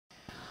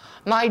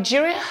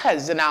Nigeria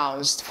has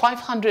announced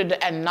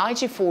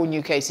 594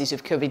 new cases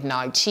of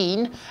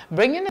COVID-19,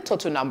 bringing the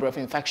total number of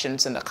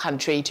infections in the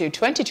country to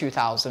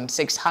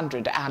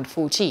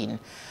 22,614.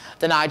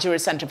 The Nigeria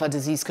Center for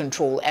Disease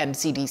Control,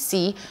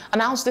 NCDC,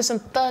 announced this on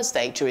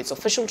Thursday through its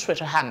official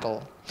Twitter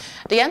handle.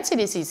 The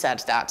NCDC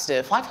said that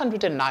the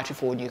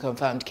 594 new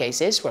confirmed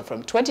cases were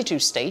from 22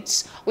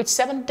 states, with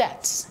 7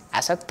 deaths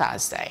as of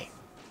Thursday.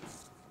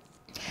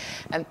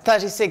 And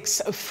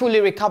 36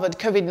 fully recovered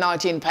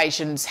COVID-19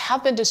 patients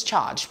have been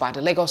discharged by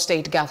the Lagos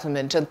State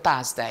government on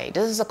Thursday.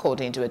 This is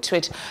according to a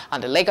tweet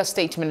on the Lagos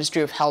State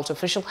Ministry of Health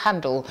official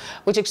handle,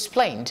 which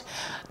explained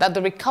that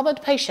the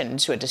recovered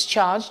patients were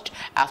discharged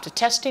after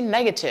testing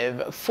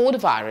negative for the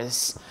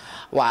virus.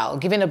 While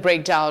giving a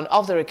breakdown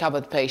of the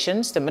recovered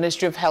patients, the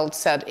Ministry of Health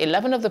said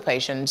 11 of the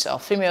patients are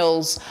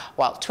females,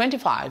 while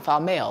 25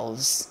 are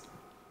males.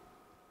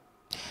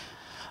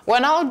 We're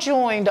now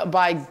joined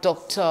by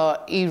Dr.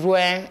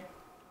 Iorhen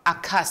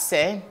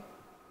Akase,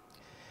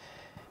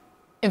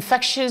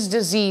 infectious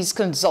disease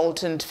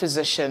consultant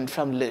physician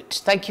from LUTH.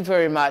 Thank you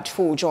very much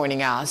for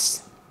joining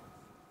us.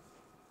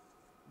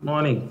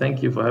 Morning.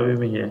 Thank you for having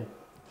me here.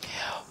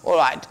 All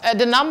right.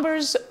 The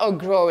numbers are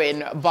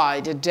growing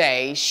by the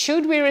day.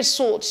 Should we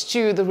resort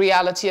to the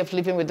reality of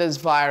living with this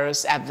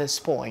virus at this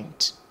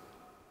point?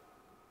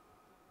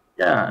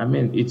 Yeah, I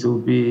mean, it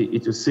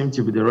will seem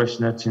to be the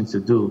rational thing to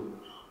do.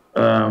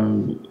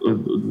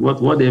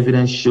 What the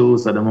evidence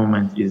shows at the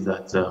moment is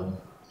that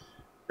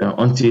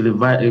until a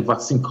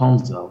vaccine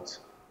comes out,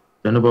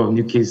 the number of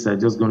new cases are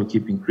just going to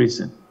keep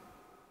increasing.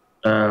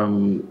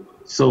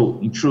 So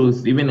in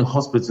truth, even in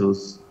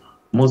hospitals,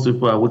 most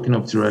people are waking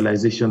up to the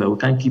realization that we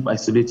can't keep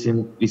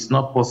isolating. It's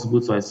not possible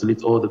to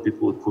isolate all the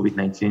people with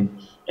COVID-19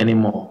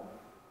 anymore.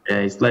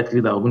 It's likely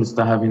that we're going to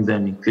start having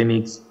them in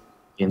clinics,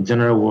 in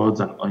general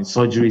wards, and in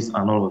surgeries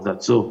and all of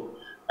that. So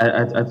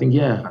I think,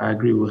 yeah, I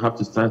agree. We'll have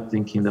to start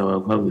thinking that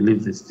we'll have to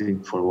leave this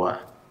thing for a while.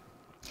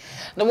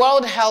 The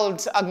World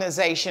Health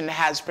Organization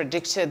has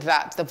predicted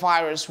that the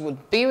virus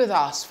would be with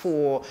us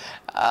for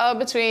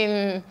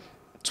between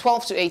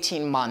 12 to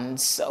 18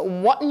 months.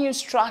 What new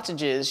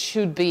strategies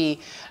should we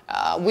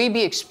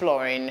be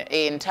exploring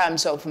in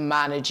terms of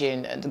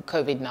managing the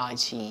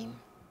COVID-19?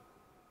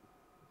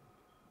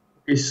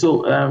 Okay,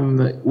 so,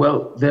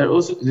 well,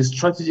 the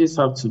strategies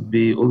have to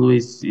be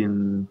always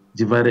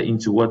divided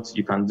into what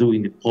you can do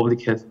in the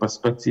public health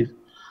perspective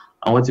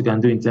and what you can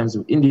do in terms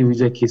of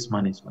individual case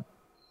management.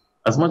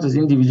 As much as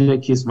individual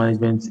case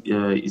management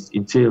is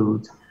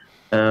entailed,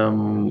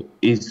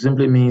 it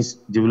simply means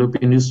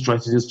developing new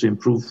strategies to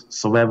improve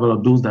survival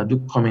of those that do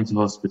come into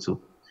hospital.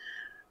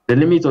 The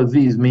limit of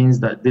these means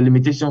that the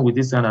limitation with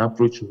this kind of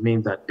approach will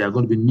mean that there are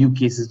going to be new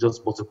cases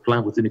just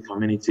multiplying within the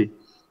community,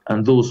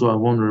 and those who are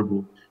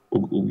vulnerable,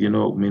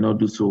 may not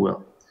do so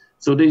well.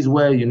 So this is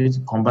where you need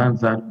to combine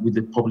that with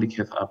the public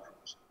health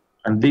approach.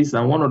 And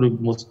one of the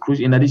most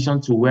crucial, in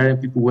addition to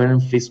people wearing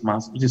face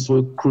masks, which is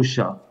so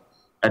crucial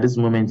at this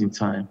moment in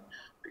time,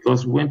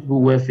 because when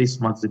people wear face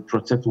masks, they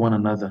protect one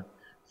another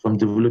from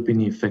developing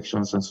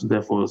infections, and so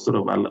therefore sort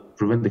of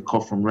prevent the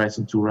cough from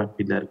rising too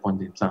rapidly at a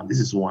point in time. This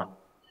is one.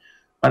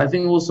 But I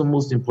think also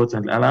most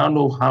importantly, and I don't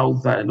know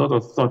how a lot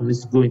of thought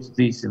needs to go into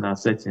this in our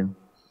setting,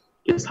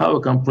 is how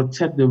we can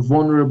protect the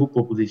vulnerable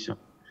population.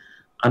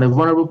 And the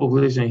vulnerable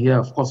population here,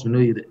 of course, we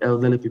know the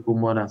elderly people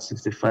more than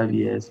 65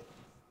 years,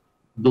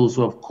 those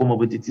who have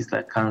comorbidities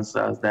like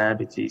cancers,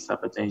 diabetes,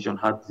 hypertension,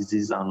 heart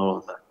disease, and all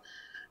of that.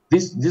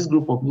 This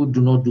group of people do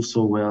not do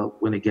so well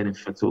when they get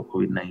infected with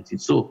COVID-19.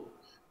 So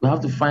we have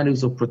to find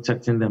ways of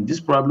protecting them.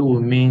 This probably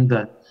will mean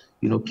that,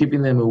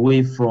 keeping them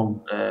away from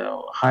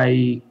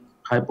high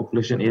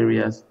population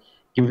areas,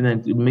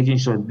 making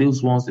sure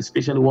those ones,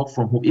 especially work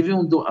from home,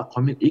 even though our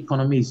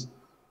economy is,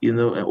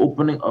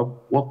 opening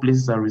up,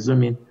 workplaces are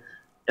resuming.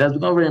 It has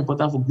become very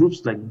important for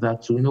groups like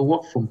that to,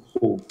 work from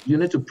home. You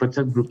need to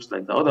protect groups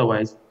like that.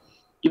 Otherwise,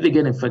 if they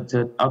get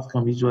infected,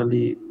 outcome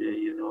usually,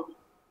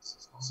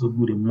 it's not so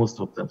good in most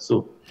of them.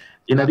 So,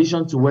 in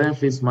addition to wearing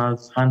face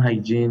masks, hand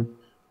hygiene,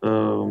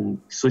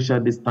 social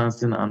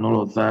distancing, and all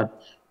of that,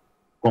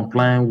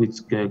 complying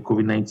with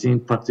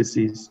COVID-19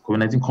 practices,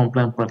 COVID-19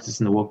 compliant practices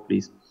in the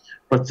workplace,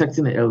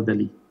 protecting the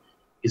elderly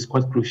is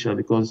quite crucial,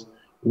 because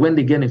when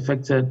they get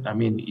infected, I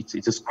mean,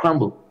 it's a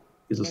scramble.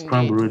 It's a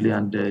scramble, really,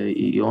 and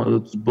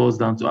it boils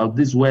down to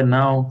this is where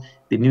now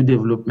the new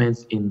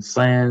developments in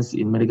science,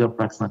 in medical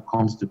practice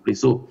comes to play.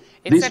 So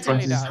these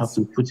practices have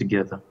to be put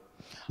together.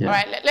 Yeah. All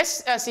right,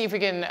 let's see if we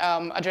can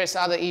address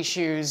other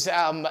issues.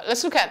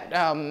 Let's look at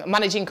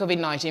managing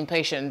COVID-19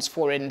 patients,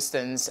 for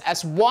instance.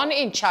 As one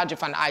in charge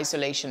of an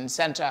isolation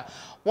center,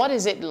 what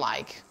is it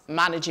like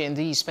managing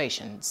these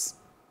patients?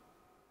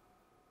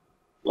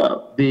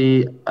 Well,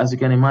 as you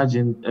can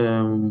imagine,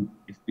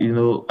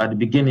 at the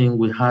beginning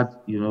we had,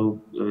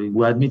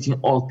 we're admitting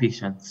all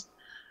patients.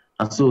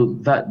 And so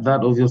that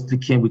obviously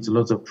came with a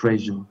lot of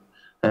pressure.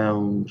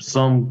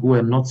 Some who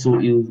were not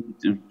so ill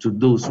to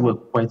those who were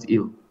quite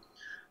ill.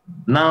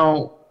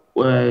 Now,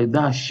 that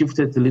has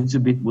shifted a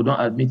little bit. We don't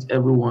admit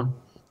everyone.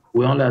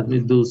 We only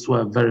admit those who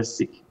are very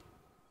sick.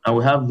 And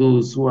we have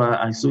those who are,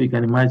 and so you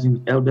can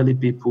imagine, elderly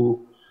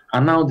people.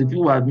 And now the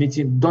people who are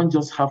admitting don't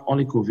just have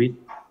only COVID,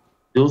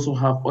 they also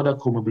have other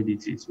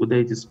comorbidities, whether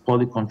it is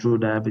poorly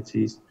controlled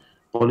diabetes,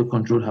 poorly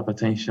controlled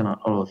hypertension, and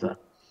all of that.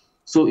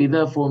 So it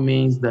therefore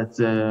means that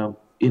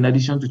in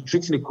addition to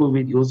treating the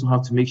COVID, you also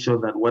have to make sure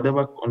that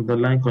whatever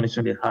underlying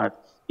condition they had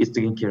is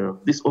taken care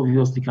of. This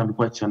obviously can be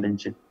quite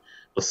challenging.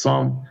 For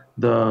some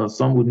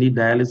would need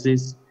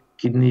dialysis,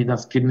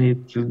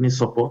 kidney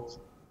support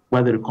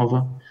while they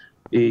recover.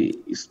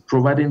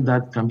 Providing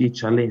that can be a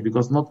challenge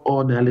because not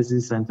all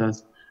dialysis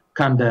centers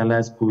can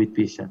dialyze COVID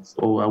patients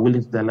or are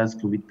willing to dialyze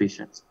COVID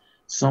patients.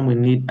 Some will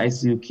need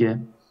ICU care.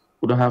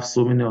 We don't have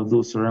so many of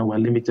those around. We're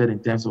limited in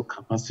terms of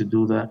capacity to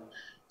do that.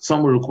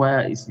 Some will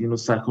require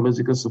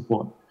psychological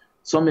support.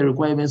 Some may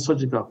require even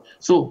surgical.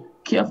 So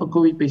care for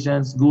COVID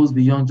patients goes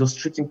beyond just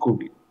treating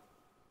COVID.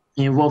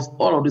 It involves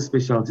all of these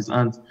specialties.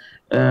 And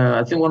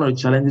I think one of the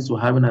challenges we're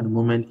having at the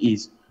moment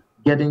is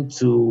getting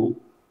to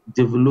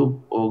develop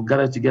or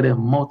gather together a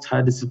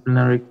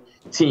multidisciplinary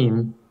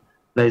team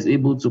that is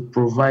able to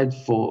provide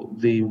for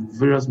the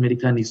various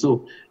medical needs.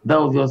 So that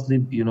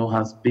obviously,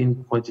 has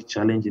been quite a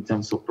challenge in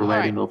terms of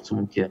providing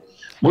optimum care.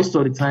 Most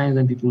of the time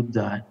when people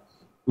die,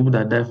 people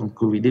that die from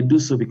COVID, they do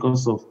so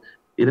because of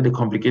either the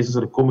complications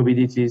or the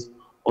comorbidities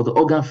or the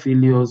organ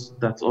failures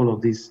that all of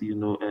this,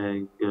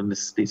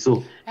 necessitate.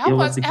 So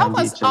help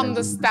us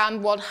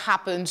understand what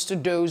happens to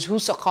those who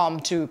succumb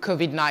to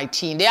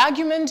COVID-19. The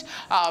argument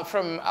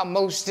from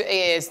most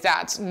is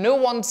that no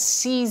one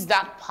sees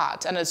that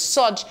part, and as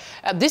such,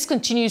 this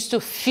continues to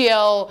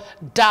fuel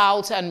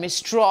doubt and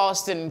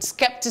mistrust and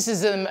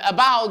skepticism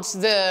about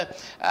the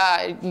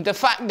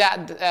fact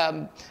that,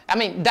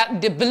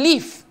 that the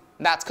belief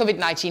that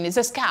COVID-19 is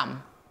a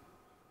scam.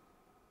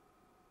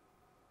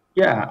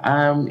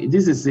 Yeah,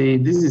 this is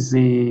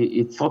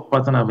a thought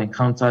pattern I've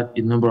encountered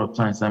a number of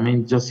times. I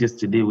mean, just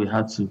yesterday we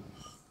had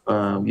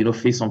to,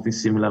 face something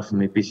similar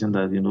from a patient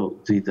that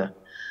did that.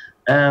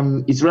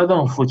 It's rather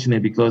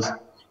unfortunate because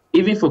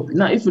even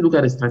if you look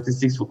at the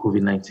statistics for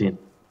COVID-19,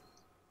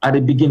 at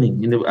the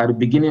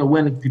beginning,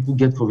 when people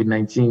get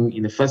COVID-19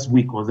 in the first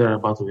week or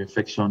thereabouts of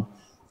infection,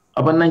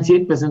 about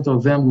 98%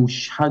 of them will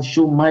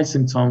show mild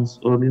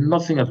symptoms or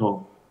nothing at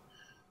all.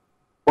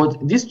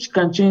 But this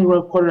can change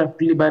quite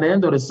rapidly. By the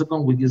end of the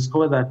second week, you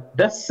discover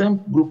that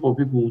same group of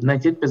people,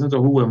 98% of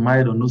who were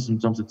mild or no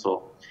symptoms at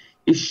all,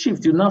 it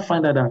shifts. You now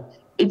find out that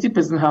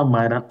 80% have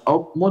mild and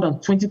more than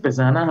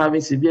 20% are now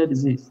having severe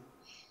disease.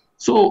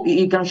 So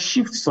it can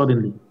shift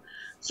suddenly.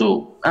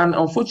 So, and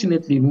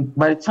unfortunately,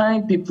 by the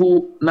time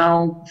people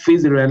now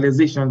face the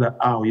realization that,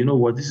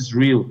 this is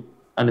real,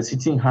 and it's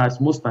hitting hard,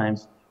 most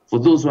times, for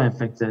those who are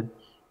infected,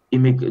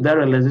 that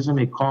realization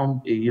may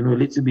come a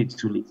little bit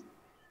too late.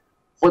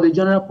 For the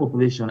general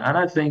population, and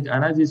I think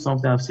it's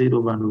something I've said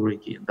over and over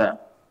again,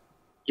 that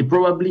it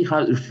probably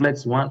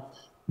reflects, one,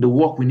 the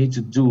work we need to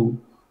do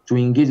to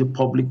engage the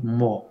public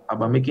more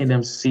about making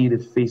them see the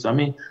face. I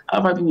mean,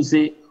 I've had people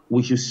say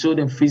we should show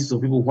them faces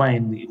of people who are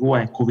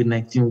in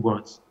COVID-19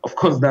 words. Of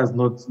course, that's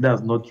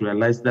not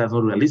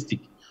realistic.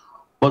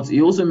 But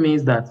it also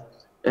means that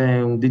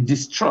the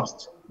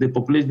distrust the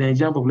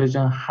Nigerian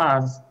population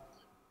has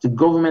to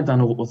government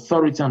and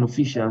authority and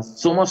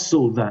officials, so much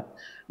so that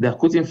they're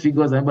quoting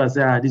figures and everybody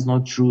say, this is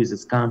not true, it's a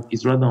scam.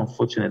 It's rather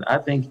unfortunate. I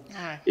think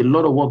a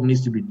lot of work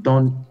needs to be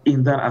done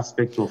in that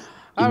aspect of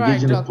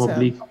engaging the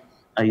public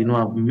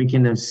and,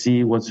 making them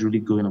see what's really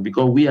going on,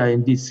 because we are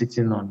indeed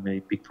sitting on a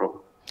big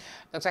problem.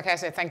 Dr.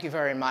 Akase, thank you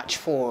very much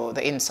for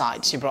the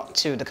insights you brought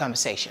to the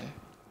conversation.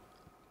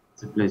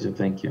 It's a pleasure.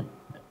 Thank you.